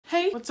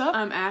What's up?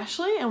 I'm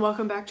Ashley and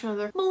welcome back to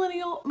another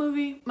Millennial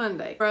Movie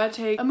Monday, where I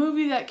take a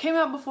movie that came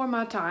out before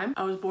my time.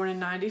 I was born in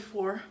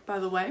 '94, by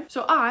the way.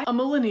 So I, a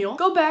millennial,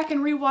 go back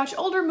and rewatch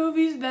older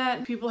movies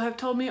that people have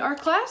told me are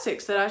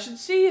classics that I should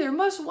see, they're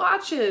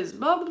must-watches,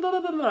 blah, blah, blah,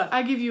 blah, blah.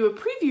 I give you a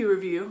preview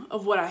review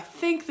of what I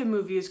think the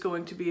movie is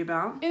going to be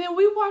about, and then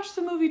we watch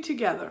the movie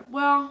together.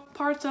 Well,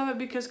 parts of it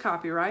because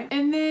copyright.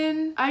 And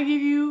then I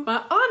give you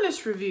my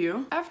honest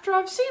review after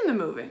I've seen the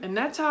movie. And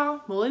that's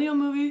how Millennial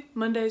Movie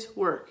Mondays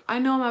work. I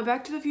know my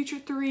Back to the Future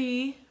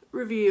 3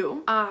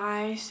 review,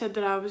 I said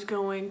that I was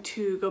going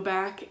to go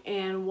back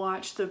and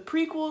watch the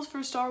prequels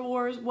for Star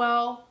Wars.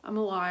 Well, I'm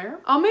a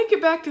liar. I'll make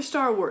it back to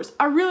Star Wars.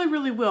 I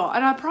really will,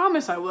 and I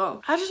promise I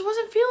will. I just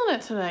wasn't feeling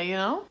it today, you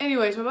know?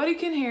 Anyways, my buddy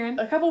Ken Heron,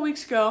 a couple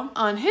weeks ago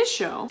on his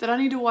show, that I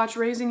need to watch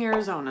Raising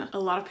Arizona. A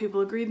lot of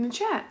people agreed in the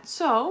chat.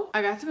 So,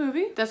 I got the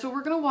movie. That's what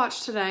we're gonna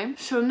watch today.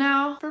 So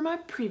now, for my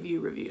preview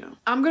review.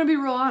 I'm gonna be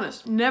real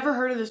honest. Never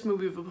heard of this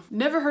movie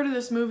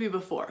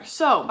before.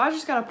 So, I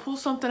just gotta pull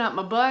something out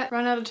my butt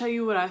right now to tell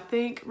you what I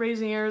think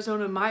Raising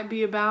Arizona might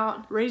be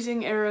about.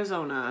 Raising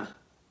Arizona.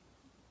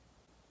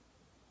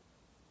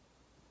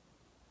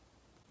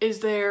 Is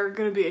there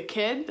gonna be a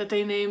kid that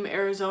they name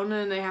Arizona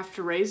and they have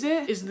to raise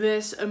it? Is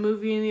this a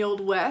movie in the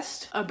Old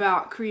West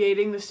about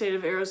creating the state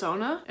of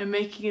Arizona and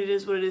making it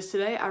is what it is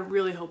today? I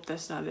really hope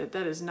that's not it.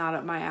 That is not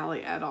up my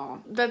alley at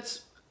all.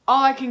 That's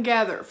all I can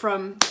gather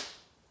from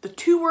the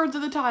 2 words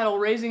of the title,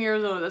 Raising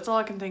Arizona. That's all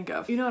I can think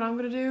of. You know what I'm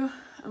gonna do?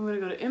 I'm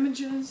gonna go to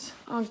images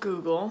on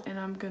Google and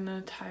I'm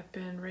gonna type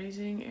in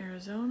Raising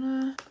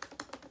Arizona.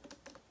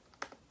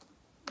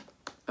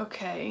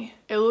 Okay,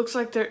 it looks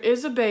like there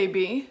is a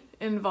baby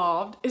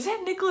involved. Is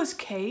that Nicolas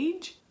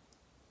Cage?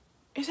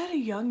 Is that a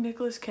young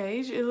Nicolas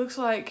Cage? It looks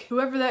like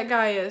whoever that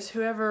guy is,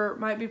 whoever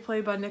might be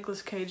played by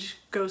Nicolas Cage,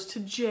 goes to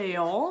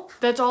jail.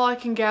 That's all I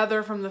can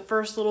gather from the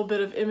first little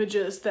bit of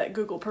images that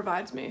Google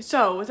provides me.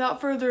 So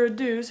without further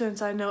ado, since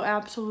I know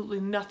absolutely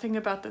nothing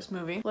about this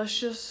movie, let's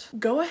just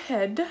go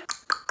ahead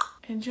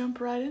and jump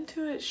right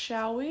into it,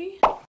 shall we?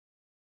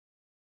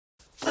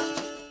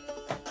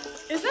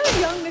 Is that a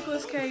young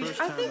Nicolas Cage?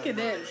 I think it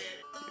is.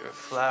 You're a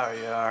flower,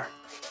 you are.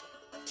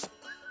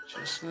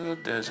 Just a little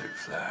desert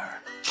flower.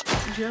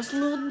 Just a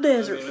little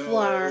desert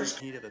flower.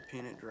 Heat of a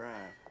Pennant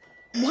Drive.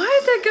 Why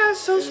is that guy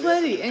so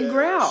sweaty and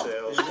growl?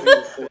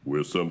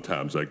 Well,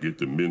 sometimes I get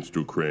the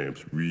menstrual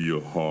cramps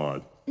real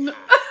hard. No,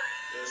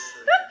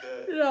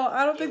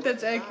 I don't think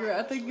that's accurate.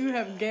 I think you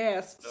have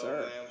gas,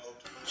 sir.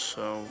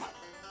 So,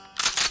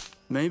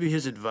 maybe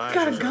his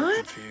advisors are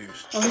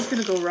confused. Oh, he's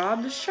gonna go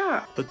rob the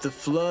shop. But the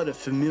flood of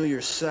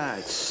familiar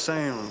sights,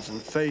 sounds,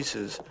 and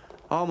faces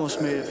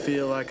almost made it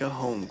feel like a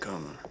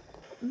homecoming.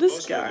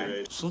 This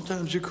guy.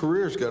 Sometimes your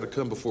career's got to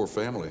come before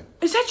family.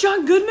 Is that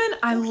John Goodman?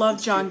 I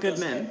love John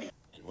Goodman.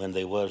 And when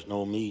there was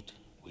no meat,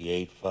 we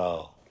ate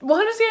fowl.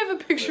 Why does he have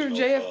a picture of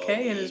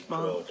JFK in his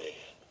mouth?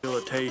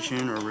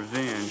 Rehabilitation or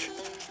revenge.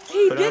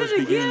 He But did I was it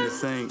beginning again. to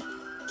think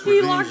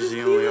He locked revenge his is the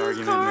keys only in his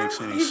argument car. that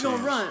makes any He's sense.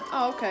 gonna run.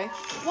 Oh, okay.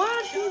 Why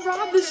don't you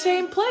rob the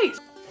same place?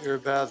 Hear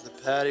about the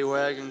paddy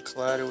wagon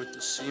collided with the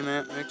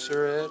cement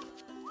mixer, Ed?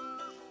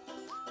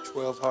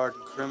 12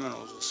 hardened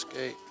criminals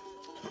escaped.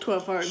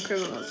 12 hardened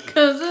criminals.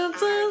 Cause it's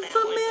a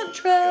cement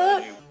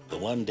truck. But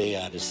one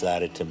day I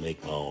decided to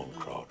make my own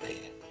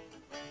crawdad.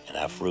 And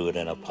I threw it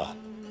in a pot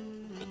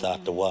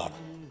without the water,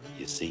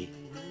 you see?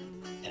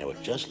 And it was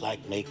just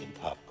like making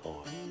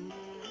popcorn.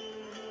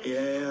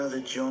 Yeah,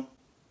 the jump.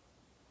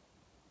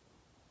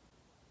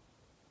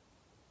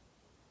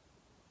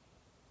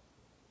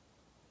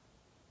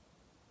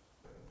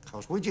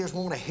 Because we just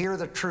want to hear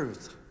the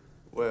truth.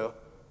 Well,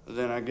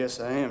 then I guess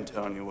I am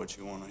telling you what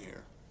you want to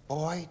hear.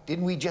 Boy,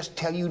 didn't we just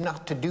tell you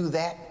not to do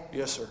that?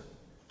 Yes, sir.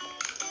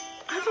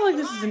 I feel like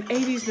this is an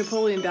 80s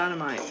Napoleon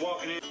Dynamite.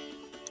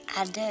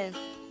 I do.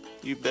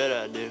 You bet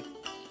I do.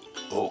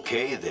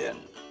 Okay then.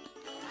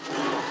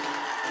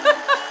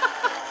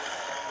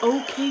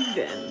 Okay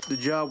then. The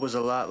job was a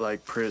lot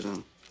like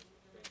prison.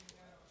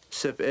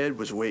 Except Ed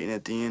was waiting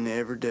at the end of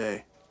every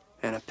day,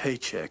 and a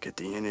paycheck at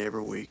the end of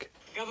every week.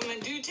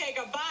 Government do take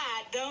a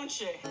bite,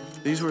 don't you?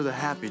 These were the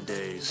happy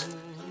days.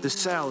 The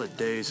salad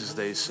days, as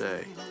they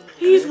say.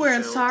 He's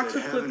wearing socks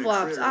with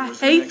flip-flops. I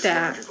hate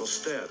that.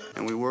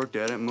 And we worked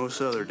at it most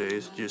other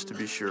days just to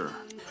be sure.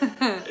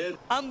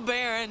 I'm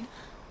barren.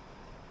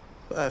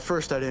 At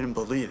first I didn't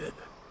believe it.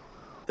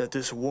 That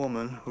this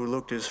woman, who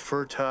looked as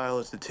fertile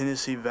as the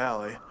Tennessee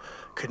Valley,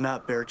 could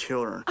not bear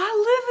children. I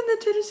live in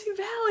the Tennessee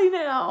Valley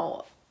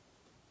now.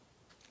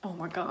 Oh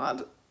my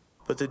God.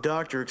 But the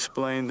doctor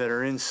explained that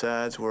her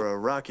insides were a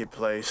rocky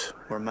place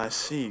where my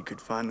seed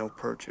could find no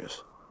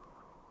purchase.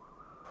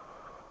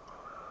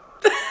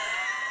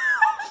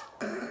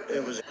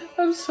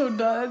 I'm so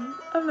done.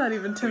 I'm not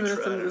even 10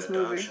 minutes into this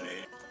movie.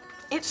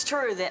 It's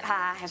true that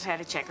High has had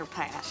a checkered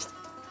past.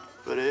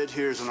 But Ed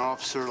here's an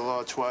officer of the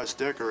law twice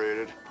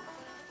decorated,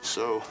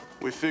 so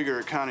we figure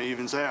it kind of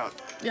evens out.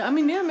 Yeah, I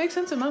mean, yeah, it makes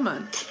sense in my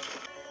mind.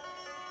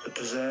 The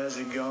pizzazz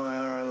had gone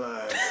out of our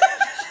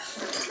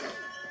lives.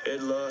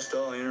 Ed lost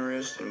all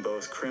interest in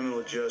both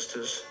criminal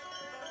justice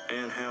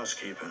and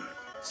housekeeping.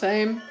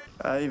 Same.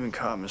 I even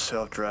caught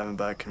myself driving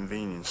by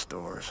convenience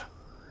stores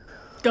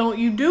Don't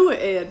you do it,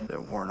 Ed.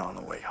 that weren't on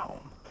the way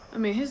home. I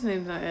mean, his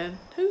name's not Ed.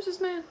 Who's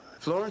this man?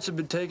 Florence had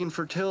been taking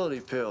fertility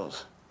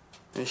pills,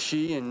 and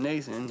she and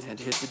Nathan had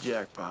hit the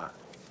jackpot.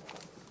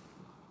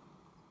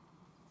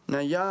 Now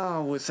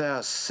y'all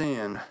without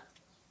sin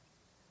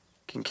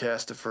can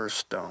cast the first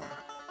stone.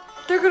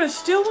 They're gonna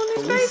steal one of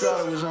But these we babies?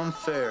 thought it was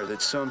unfair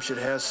that some should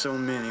have so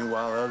many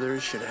while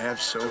others should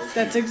have so few.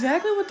 That's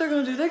exactly what they're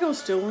gonna do. They're gonna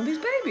steal one of these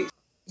babies.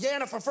 Yeah,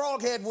 and if a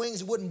frog had wings,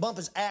 he wouldn't bump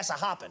his ass a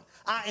hopping.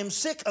 I am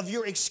sick of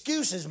your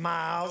excuses,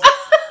 Miles.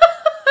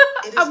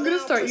 I'm gonna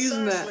start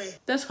using that.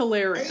 That's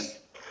hilarious.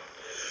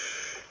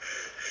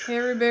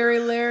 Harry, Barry,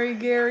 Larry,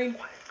 Gary.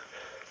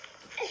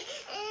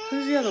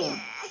 Who's the other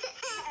one?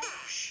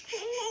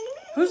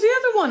 Who's the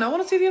other one? I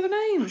want to see the other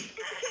name.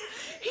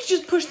 He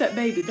just pushed that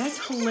baby.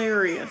 That's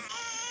hilarious.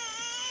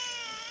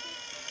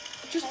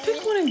 Just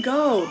pick one and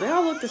go. They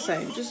all look the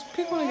same. Just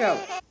pick one and go.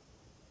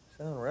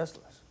 Sound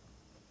restless.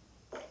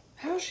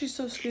 How is she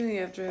so skinny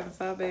after having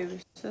 5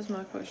 babies? That's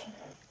my question.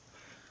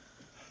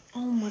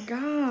 Oh my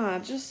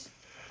God.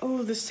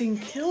 Oh, this scene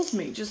kills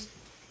me. Just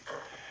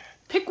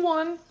pick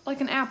one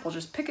like an apple.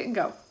 Just pick it and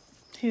go.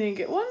 He didn't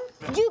get one?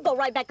 You go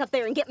right back up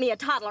there and get me a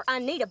toddler. I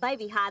need a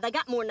baby high. They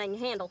got more than they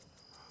can handle.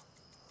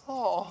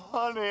 Oh,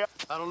 honey.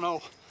 I don't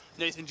know.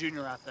 Nathan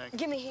Jr., I think.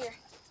 Give me here.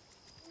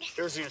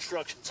 Here's the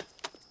instructions.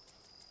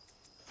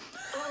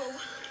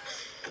 Oh,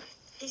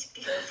 he's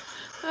beautiful.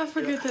 I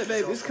forget that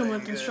babies come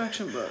with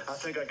instruction books. I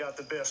think I got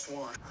the best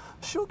one.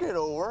 She'll get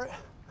over it.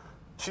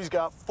 She's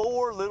got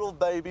 4 little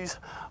babies,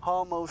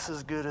 almost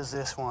as good as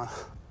this one.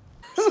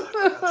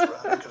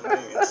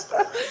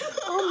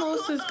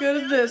 Almost as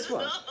good as this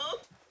one.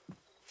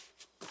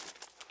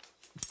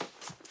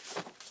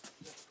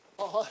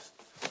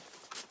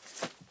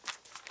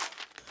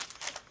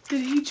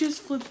 Did he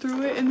just flip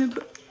through it and then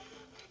put...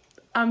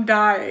 I'm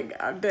dying.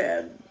 I'm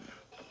dead.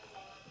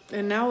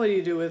 And now what do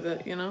you do with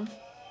it, you know?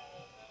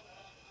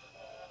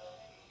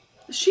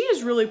 She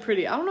is really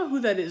pretty. I don't know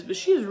who that is, but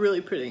she is really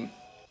pretty.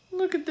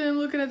 Look at them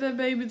looking at that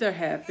baby. They're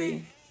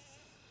happy.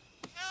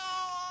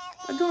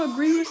 I don't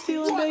agree with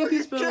stealing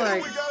babies, but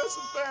like... We got us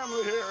a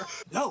family here.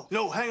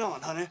 No, hang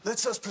on, honey.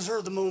 Let's just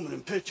preserve the moment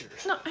in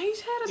pictures. No, he's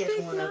had a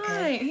big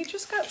night. He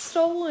just got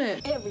stolen.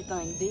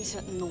 Everything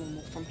decent and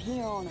normal from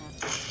here on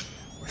out.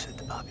 Where's it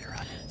the Bobby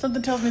right?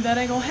 Something tells me that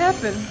ain't gonna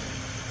happen.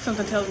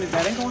 Something tells me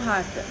that ain't gonna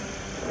happen.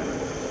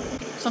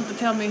 Something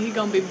tells me he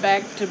gonna be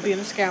back to being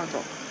a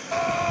scoundrel.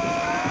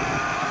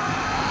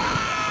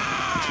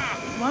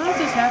 Why is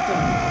this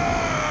happening?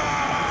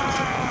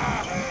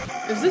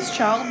 Is this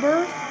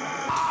childbirth?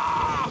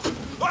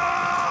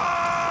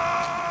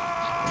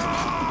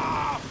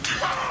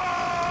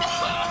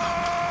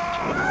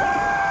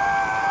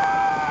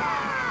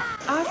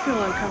 I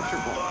feel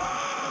uncomfortable.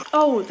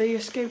 Oh, they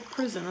escaped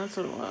prison. That's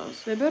what it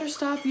was. They better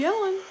stop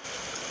yelling.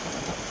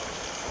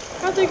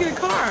 How'd they get a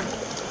car?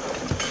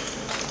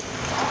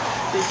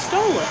 They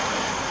stole it.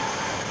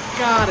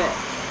 Got it.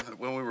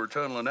 When we were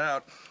tunneling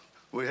out,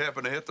 we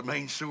happened to hit the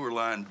main sewer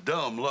line.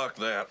 Dumb luck,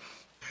 that.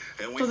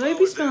 And So they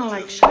be smelling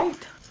like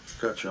shite.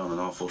 Got you on an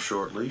awful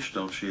short leash,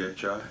 don't she,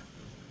 H.I.?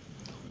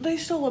 They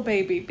stole a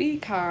baby. Be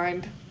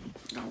kind.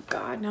 Oh,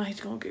 God. Now he's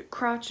going to get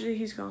crotchety.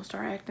 He's going to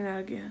start acting out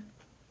again.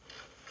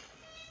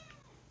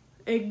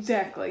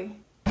 Exactly.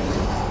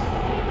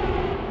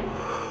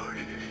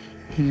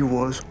 He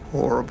was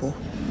horrible.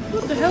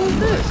 What the hell is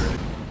this?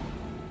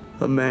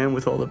 A man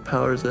with all the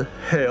powers of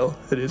hell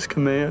at his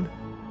command.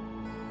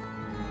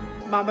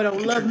 Mama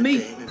don't love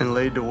me. And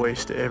laid to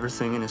waste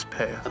everything in his A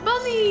path.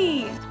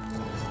 bunny!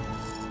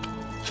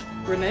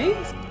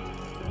 Grenades?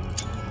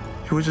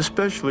 He was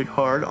especially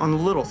hard on the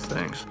little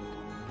things.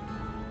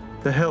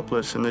 The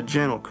helpless and the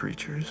gentle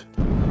creatures.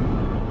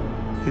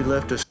 He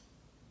left us.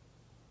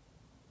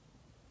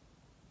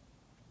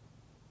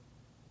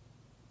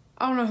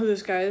 I don't know who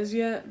this guy is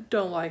yet.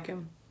 Don't like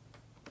him.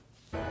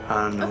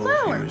 I don't know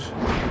if he was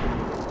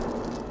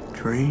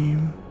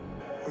dream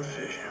or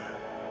vision.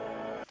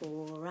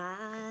 For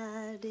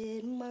I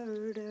did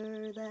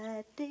murder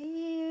that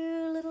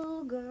dear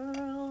little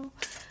girl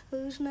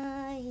whose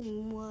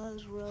name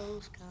was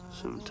Rose Garland.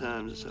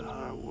 Sometimes it's a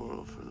hard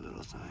world for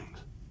little things.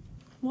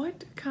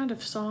 What kind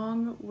of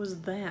song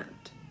was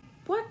that?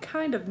 What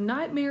kind of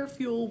nightmare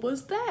fuel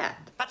was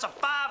that? That's a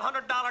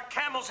 $500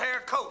 camel's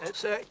hair coat.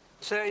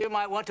 Sir, you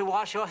might want to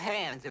wash your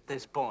hands at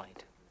this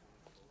point.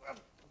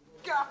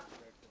 God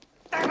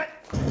damn it!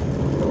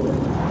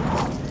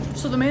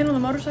 So the man on the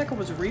motorcycle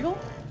was real?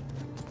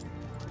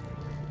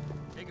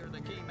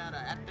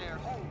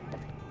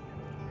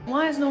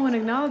 Why is no one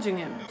acknowledging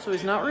him? So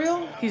he's not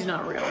real? He's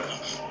not real.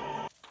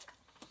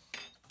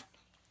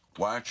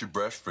 Why aren't you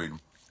breastfeeding?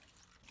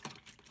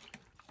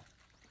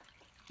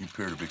 You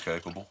appear to be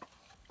capable.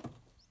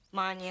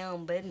 Mind your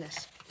own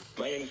business.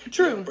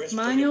 True.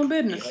 Mind your own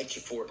business.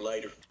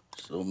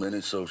 So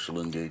many social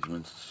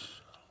engagements.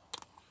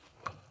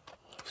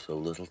 So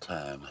little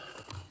time.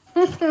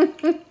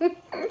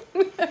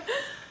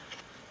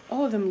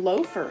 Oh, them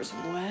loafers.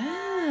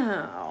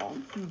 Wow.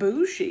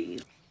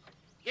 Bougie.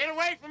 Get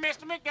away from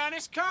Mr.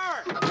 McDonough's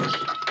car!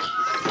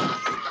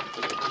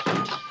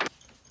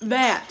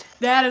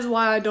 That is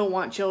why I don't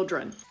want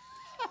children.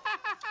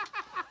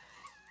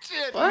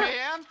 Shit, What?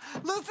 man.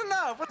 Listen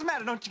up. What's the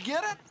matter? Don't you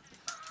get it?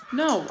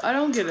 No, I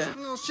don't get it.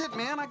 Well, shit,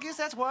 man. I guess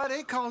that's why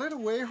they call it a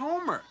way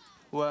homer.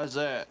 Why's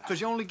that?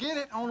 Because you only get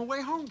it on the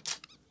way home.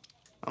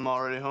 I'm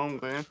already home,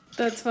 man.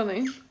 That's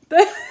funny.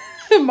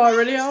 I'm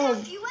already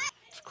home.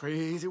 It's a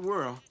crazy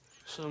world.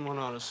 Someone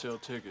ought to sell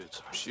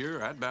tickets.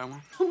 Sure, I'd buy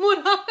one.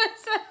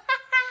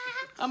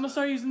 I'm gonna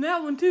start using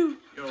that one too.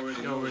 You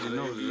already know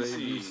the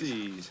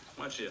ABCs.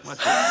 Watch this. Watch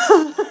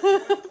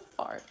this.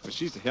 Fart. But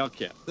she's a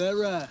Hellcat. That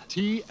right?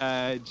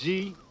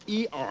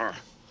 Tiger.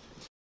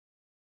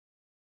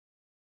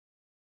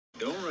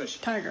 Don't rush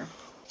it. Tiger.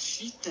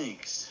 She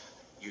thinks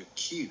you're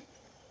cute.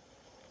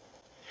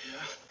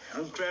 Yeah,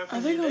 I'm trapped Are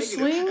in they the gonna negative,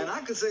 swing? and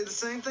I could say the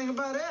same thing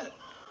about Ed.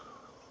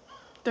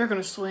 They're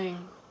gonna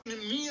swing. And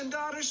me and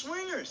Dot are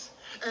swingers,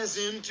 as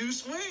in to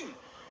swing.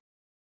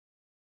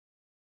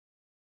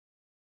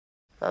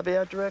 I'll be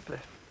out directly.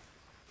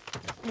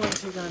 What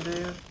is he gonna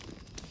do?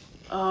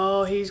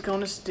 Oh, he's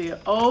gonna steal.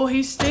 Oh,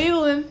 he's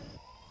stealing.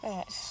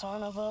 That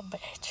son of a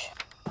bitch.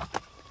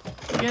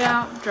 Get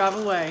out, drive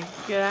away.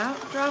 Get out,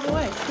 drive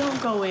away.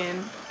 Don't go in.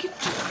 You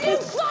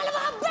son of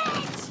a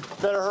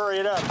bitch! Better hurry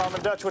it up. I'm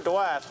in Dutch with the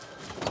wife.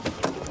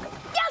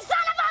 You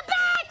son of a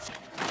bitch!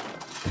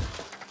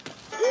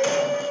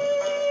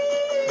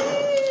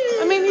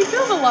 I mean, he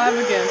feels alive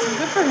again, so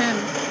good for him.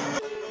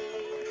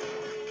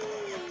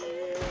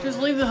 Just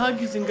leave the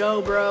huggies and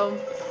go, bro.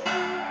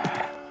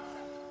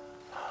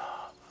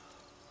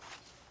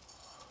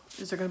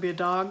 Is there gonna be a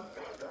dog?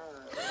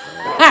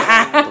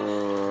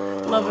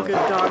 Love a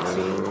good dog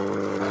scene.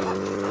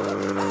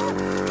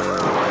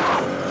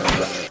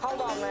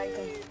 Hold on,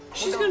 Nathan.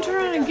 She's gonna turn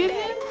around and get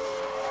him?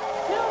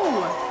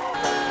 No.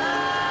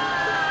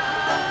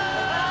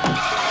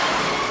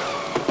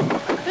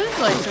 This is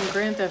like some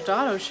Grand Theft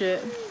Auto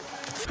shit.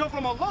 Come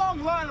from a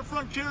long line of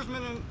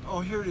frontiersmen and...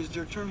 Oh, here it is,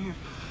 dear. Turn here.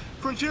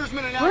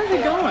 Frontiersmen and... Where are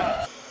they going?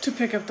 To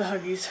pick up the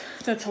huggies.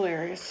 That's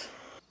hilarious.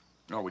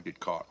 Or we get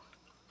caught.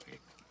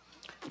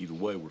 Either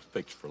way, we're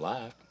fixed for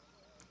life.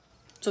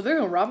 So they're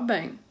gonna rob a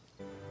bank.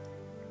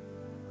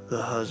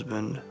 The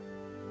husband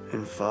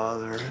and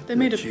father. They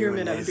made a that you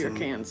pyramid and out of beer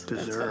Nathan cans.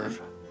 That's Deserve.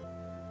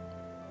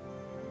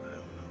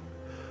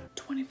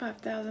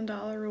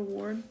 $25,000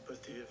 reward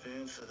But the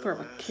events of the for a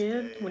last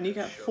kid day when you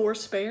got have shown 4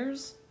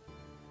 spares?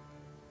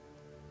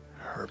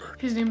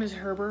 Herbert. His name is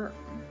Herbert.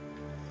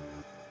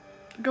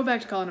 Go back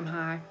to calling him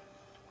High.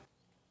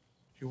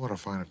 You want to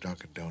find a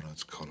Dunkin'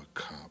 Donuts, call a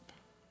cop.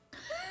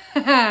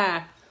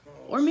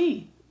 Or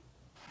me.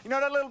 You know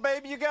that little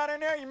baby you got in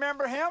there? You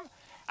remember him?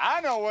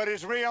 I know what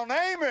his real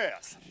name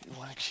is. You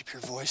want to keep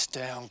your voice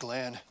down,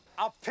 Glenn.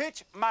 I'll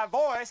pitch my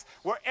voice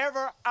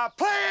wherever I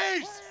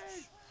please.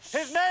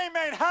 His name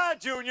ain't High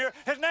Junior.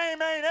 His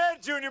name ain't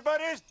Ed Junior, but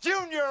it's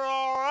Junior,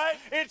 all right.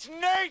 It's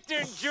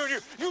Nathan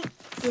Junior. You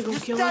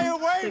kill stay him.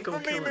 away They from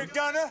gonna me, kill him.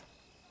 McDonough.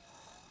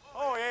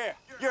 Oh, yeah.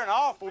 You're an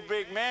awful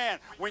big man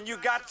when you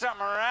got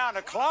something around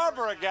to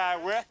clobber a guy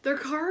with. Their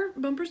car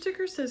bumper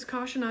sticker says,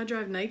 "Caution, I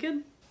drive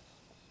naked."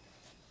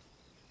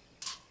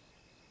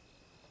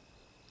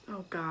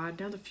 Oh God,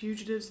 now the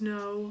fugitives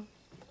know.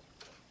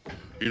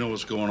 You know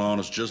what's going on.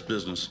 It's just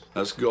business.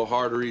 Let's go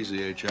hard or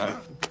easy, H.I.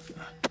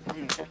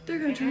 They're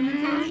gonna turn him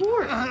in for a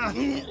reward.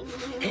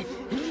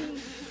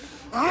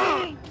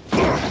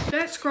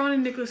 That scrawny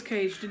Nicolas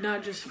Cage did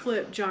not just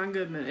flip John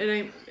Goodman. It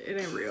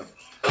ain't real.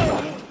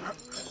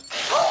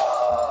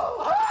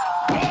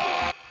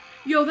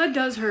 Yo, that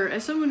does hurt.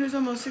 As someone who's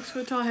almost 6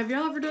 foot tall, have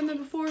y'all ever done that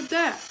before?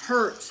 That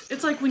hurts.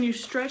 It's like when you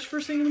stretch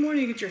first thing in the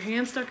morning, you get your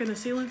hand stuck in the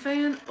ceiling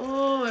fan.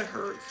 Oh, it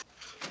hurts.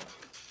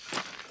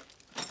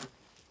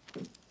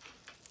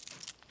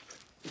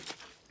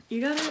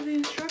 You gotta have the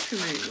instruction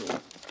manual.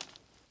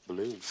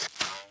 Balloons.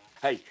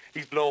 Hey,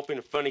 these blow up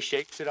into funny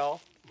shapes at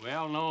all?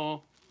 Well,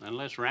 no,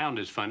 unless round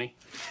is funny.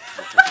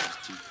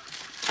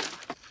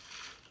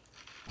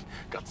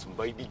 Got some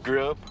baby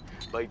grub,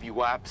 baby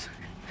wipes.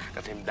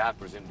 Got them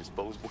diapers in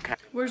disposable kind.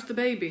 Where's the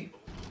baby?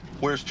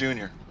 Where's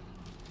Junior?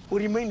 What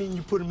do you mean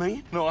you put him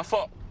in? No, I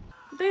thought.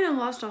 They done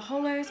lost a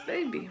whole ass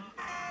baby.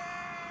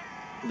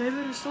 They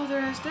better slow their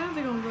ass down.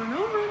 They're gonna run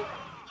over him.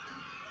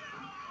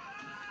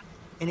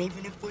 And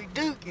even if we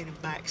do get him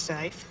back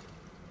safe,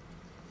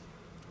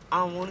 I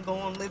don't want to go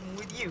on living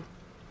with you.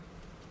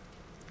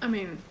 I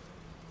mean,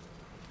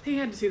 he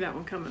had to see that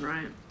one coming,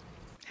 right?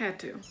 Had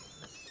to.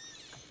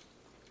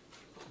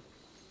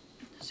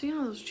 Seeing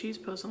all those cheese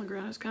posts on the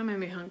ground has kind of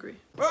made me hungry.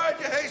 All right,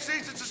 you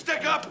hayseeds, it's a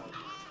stick up.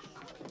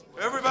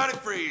 Everybody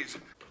freeze.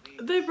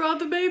 They brought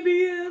the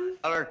baby in.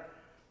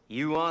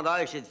 You want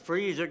ice, it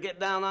freeze or get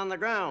down on the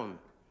ground.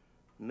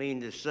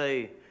 Mean to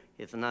say,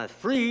 if I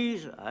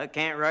freeze, I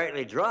can't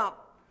rightly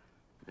drop.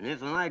 And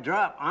if I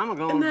drop, I'm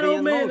going And to that be old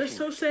in man motion. is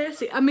so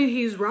sassy. I mean,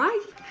 he's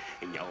right.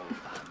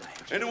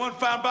 Anyone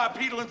found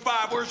bipedal in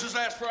 5? Where's his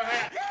ass for a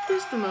hat?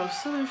 This is the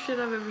most southern shit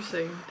I've ever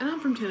seen. And I'm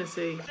from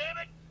Tennessee. Damn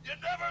it! You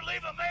never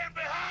leave a man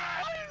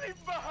behind! Leave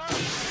him behind!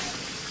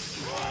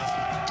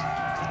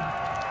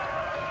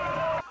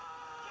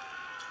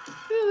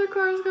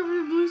 car is covered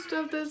in blue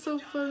stuff. That's so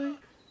funny.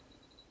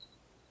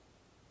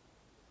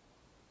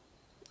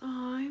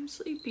 Oh, I'm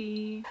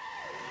sleepy.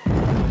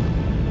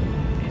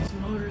 It's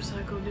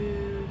motorcycle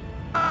dude.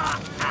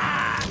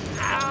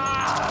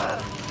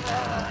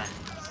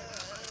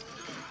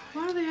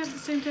 Why do they have the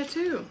same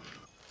tattoo?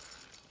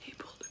 He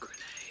pulled a grenade.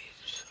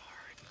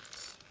 Sorry.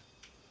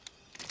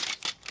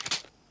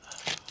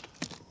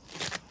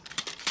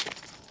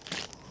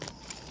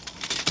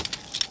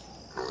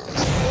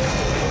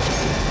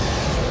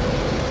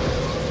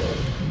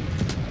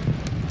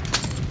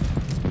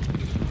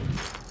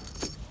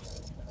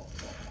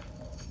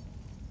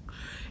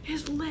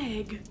 His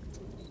leg.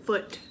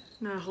 Foot.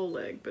 Not a whole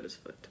leg, but his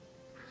foot.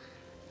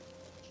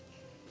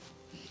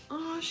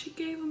 Oh, she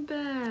gave him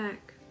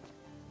back.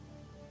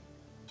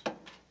 What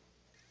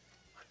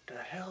the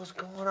hell's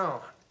going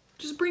on?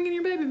 Just bringing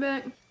your baby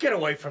back. Get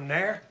away from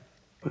there.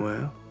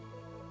 Well,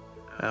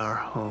 our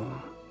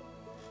home.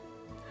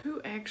 Who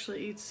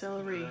actually eats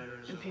celery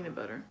and peanut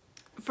butter?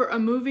 For a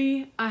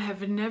movie I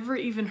have never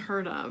even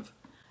heard of,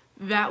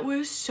 that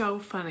was so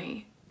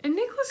funny. And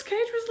Nicolas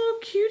Cage was a little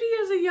cutie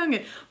as a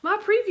youngin'. My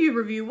preview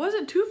review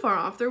wasn't too far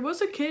off. There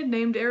was a kid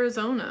named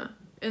Arizona,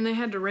 and they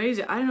had to raise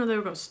it. I didn't know they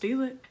were gonna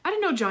steal it. I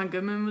didn't know John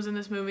Goodman was in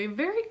this movie.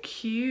 Very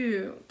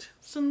cute.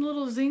 Some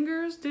little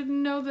zingers.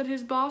 Didn't know that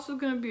his boss was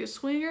gonna be a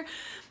swinger.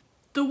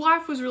 The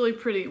wife was really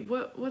pretty.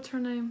 What's her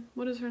name?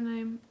 What is her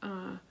name?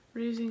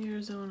 Raising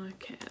Arizona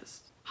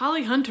cast.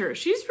 Holly Hunter.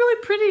 She's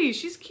really pretty.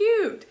 She's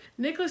cute.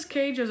 Nicolas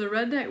Cage as a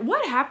redneck.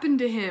 What happened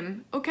to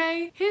him?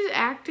 Okay? His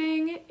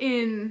acting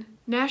in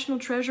National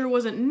Treasure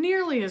wasn't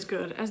nearly as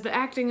good as the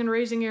acting in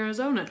Raising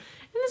Arizona. And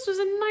this was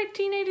in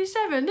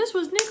 1987. This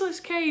was Nicolas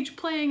Cage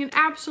playing an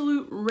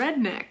absolute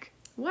redneck.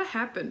 What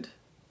happened?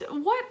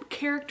 What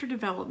character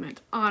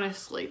development,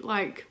 honestly?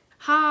 Like,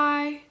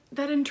 hi,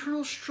 that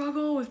internal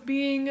struggle with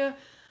being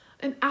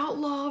an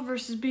outlaw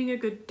versus being a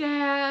good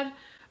dad,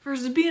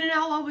 versus being an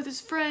outlaw with his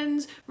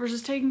friends,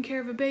 versus taking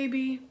care of a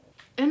baby.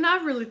 And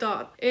I really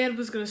thought Ed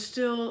was gonna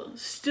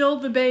steal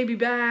the baby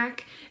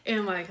back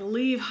and like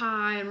leave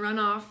high and run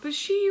off, but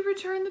she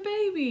returned the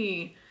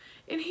baby.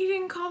 And he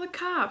didn't call the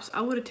cops.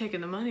 I would have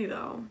taken the money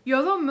though.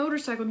 Yo, that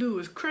motorcycle dude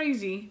was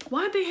crazy.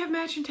 Why'd they have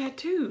matching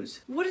tattoos?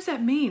 What does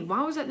that mean?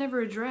 Why was that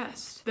never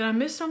addressed? Did I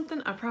miss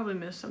something? I probably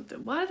missed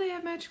something. Why did they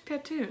have matching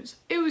tattoos?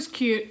 It was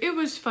cute. It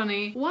was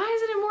funny. Why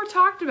isn't it more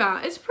talked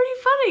about? It's pretty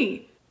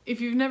funny. If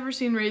you've never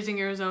seen Raising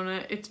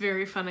Arizona, it's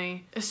very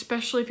funny,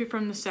 especially if you're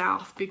from the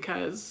South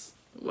because,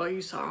 well,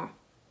 you saw.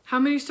 How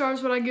many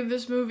stars would I give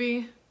this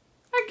movie?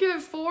 I'd give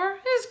it 4.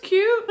 It's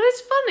cute, but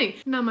it's funny.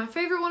 Now, my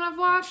favorite one I've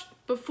watched,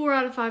 but 4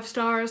 out of 5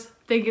 stars.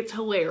 Think it's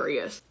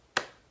hilarious.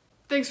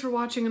 Thanks for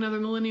watching another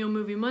Millennial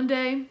Movie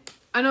Monday.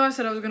 I know I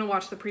said I was gonna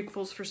watch the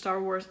prequels for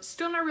Star Wars.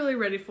 Still not really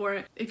ready for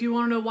it. If you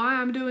wanna know why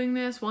I'm doing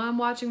this, why I'm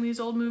watching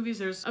these old movies,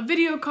 there's a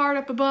video card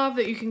up above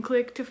that you can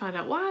click to find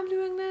out why I'm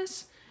doing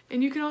this.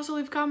 And you can also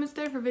leave comments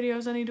there for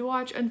videos I need to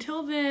watch.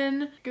 Until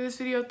then, give this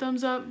video a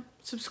thumbs up,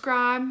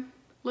 subscribe.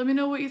 Let me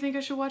know what you think I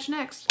should watch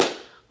next.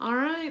 All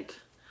right,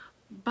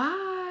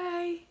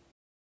 bye.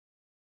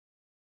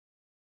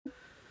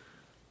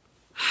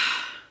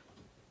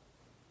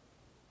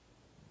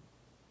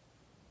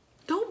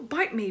 Don't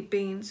bite me,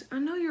 Beans. I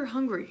know you're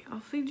hungry. I'll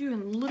feed you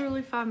in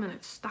literally 5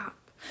 minutes. Stop.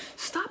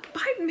 Stop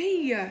biting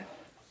me. You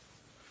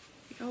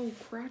old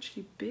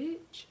crotchety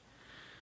bitch.